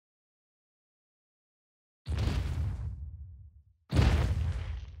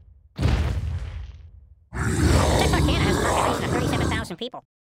some people.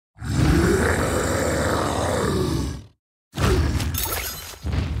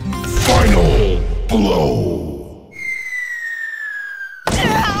 Final blow.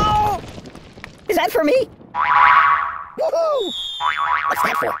 Ow! Is that for me? Woohoo! What's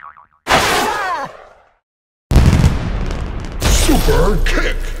that for? Ah! Super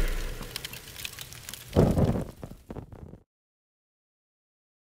kick.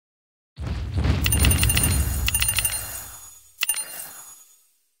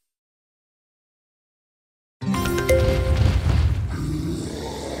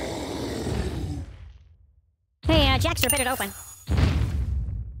 Hey, Jack's forbid it open.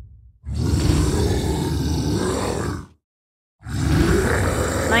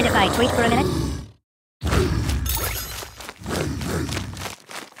 Mind if I tweet for a minute?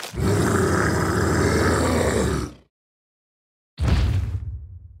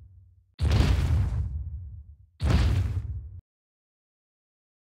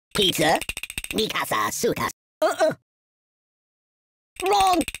 Pizza? Mikasa Suka.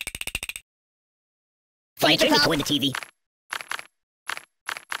 Wrong! Fine, turn me toward the TV.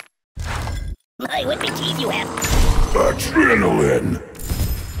 My whipping teeth you have. Adrenaline.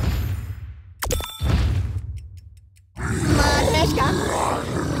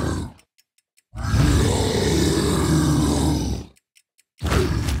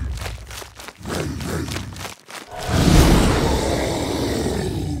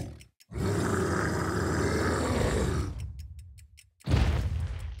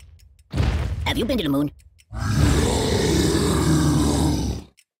 Have you been to the moon?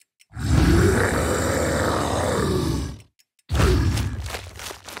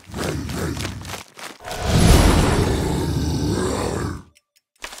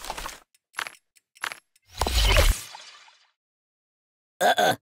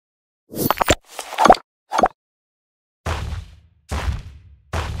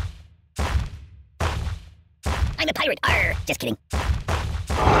 I'm a pirate. Arr! Just kidding. Don't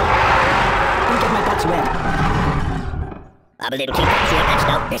get my box wet. I'm a little too fancy at that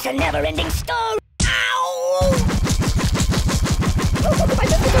stuff. It's a never-ending story. Ow!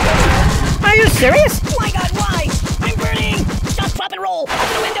 Are you serious? My God, why? I'm burning! Stop, drop, and roll!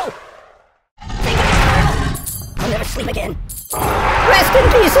 Open the window! Think of this girl! I'll never sleep again. Rest in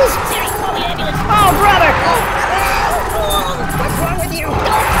pieces! Siri, call the ambulance! Oh, brother! What's wrong with you?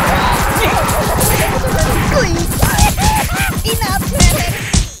 Please! Enough, man!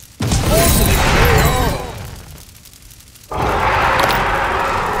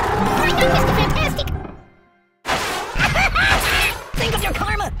 Mr. Fantastic! Think of your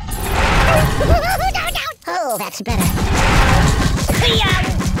karma! Oh, that's better.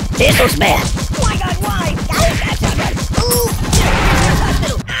 This looks bad. My God, why? That's not right. Ooh! Here's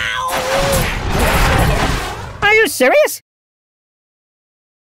hospital. Ow! Are you serious?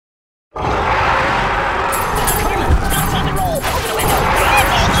 Karma! Stop, drop, and roll! Open the window!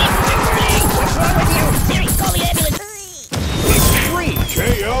 I'm burning! What's wrong with you? Siri, call the ambulance! Extreme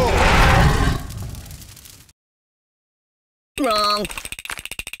KO. Wrong.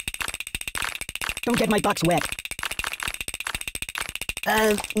 Don't get my box wet.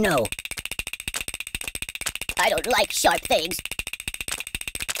 No. I don't like sharp things.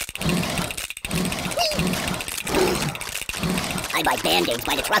 I buy band-aids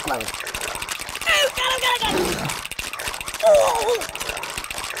by the truckload. Oh, got him! Oh!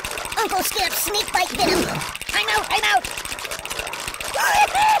 Uncle Skip, sneak bite venom! I'm out!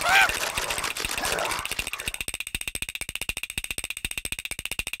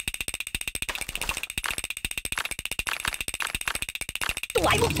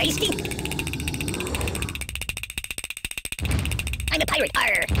 I will tasty. I'm a pirate.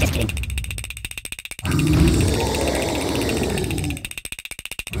 Arr! Just kidding.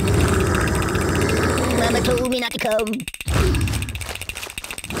 Mama told me not to come.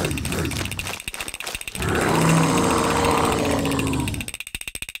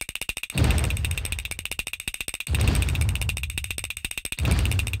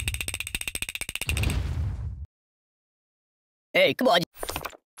 Hey, come on.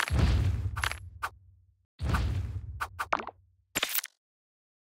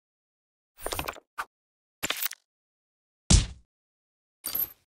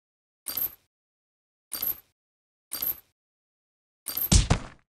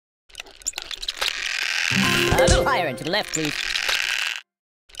 A little higher and to the left, please.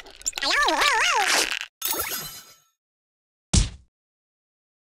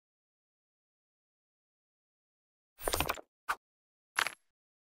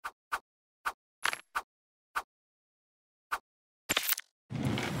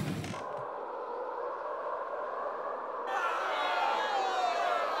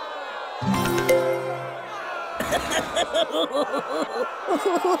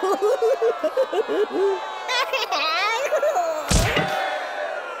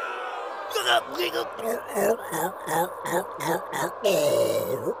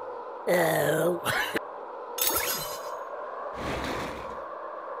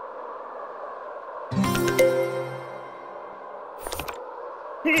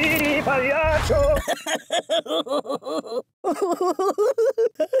 Pagliaccio!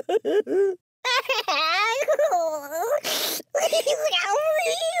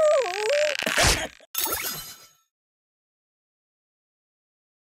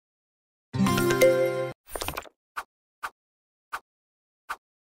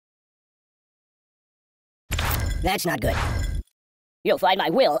 That's not good. You'll find my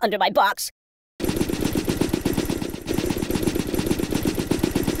will under my box.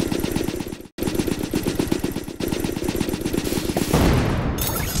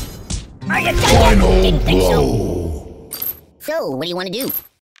 Are you done yet? Didn't think so. So, what do you want to do?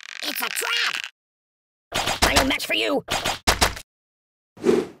 It's a trap! I'm no match for you!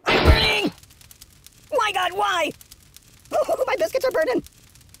 I'm burning! My God, why? Oh, my biscuits are burning!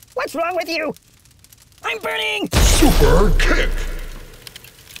 What's wrong with you? I'm burning! Super kick!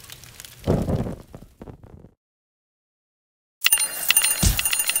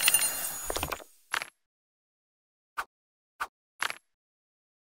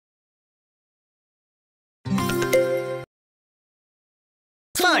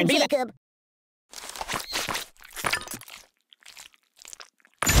 Fine, Jacob.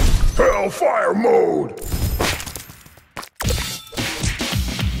 Hellfire mode!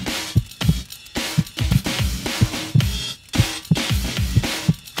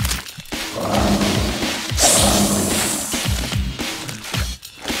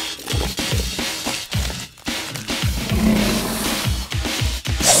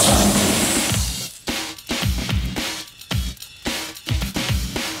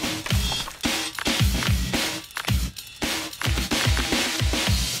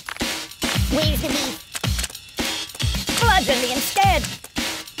 Where's the beef? Bludgeon me instead!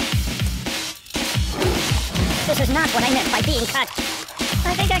 This is not what I meant by being cut.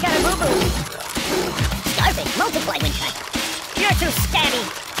 I think I got a boo-boo. Starfish multiply when cut. You're too stabby.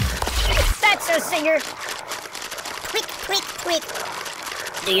 That's a singer. Quick, quick, quick.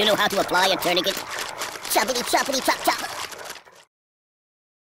 Do you know how to apply a tourniquet? Choppity, choppity, chop, chop.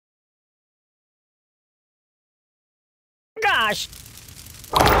 Gosh!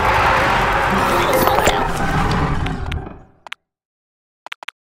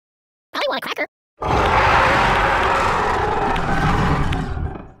 Probably want a cracker.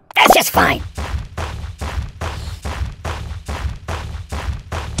 That's just fine.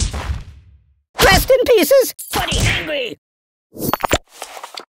 Rest in pieces. Buddy angry.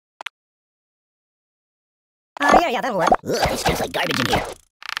 Yeah, that'll work. Ugh, it smells like garbage in here.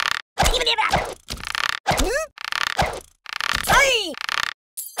 Give me that. Hey!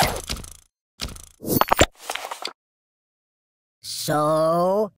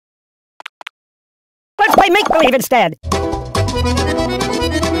 So... let's play make-believe instead!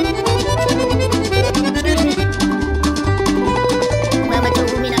 Mama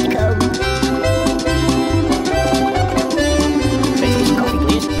told me not to come. Drink me some coffee,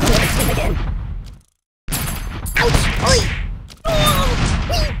 please. I'm gonna sleep again. Ouch! Oi!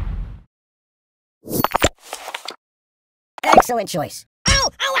 Excellent choice. Ow!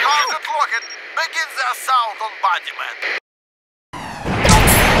 Ow! Ow! Target rocket begins the assault on Buddyman.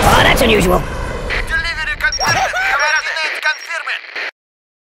 Oh, that's unusual. Delivery confirmed. Coordinate confirmed.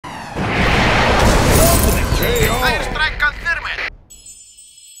 Airstrike confirmed.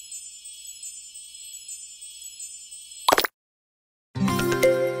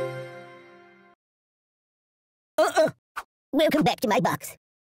 Welcome back to my box.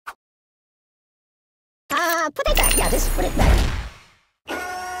 Put it back. Yeah, just put it back.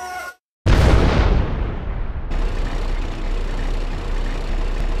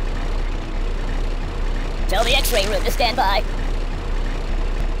 Tell the X-ray room to stand by.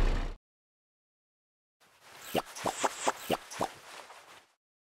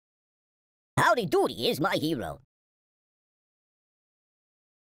 Howdy Doody is my hero.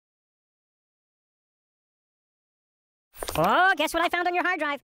 Oh, guess what I found on your hard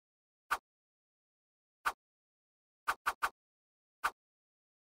drive?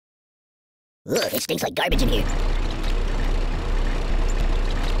 Ugh, it stinks like garbage in here.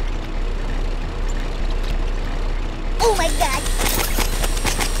 Oh my God!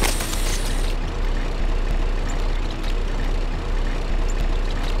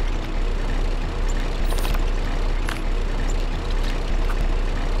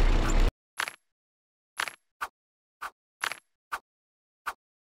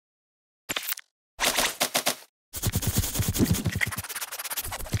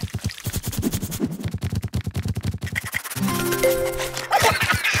 I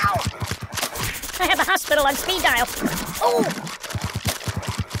have the hospital on speed dial. Oh!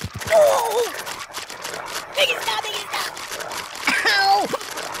 Oh!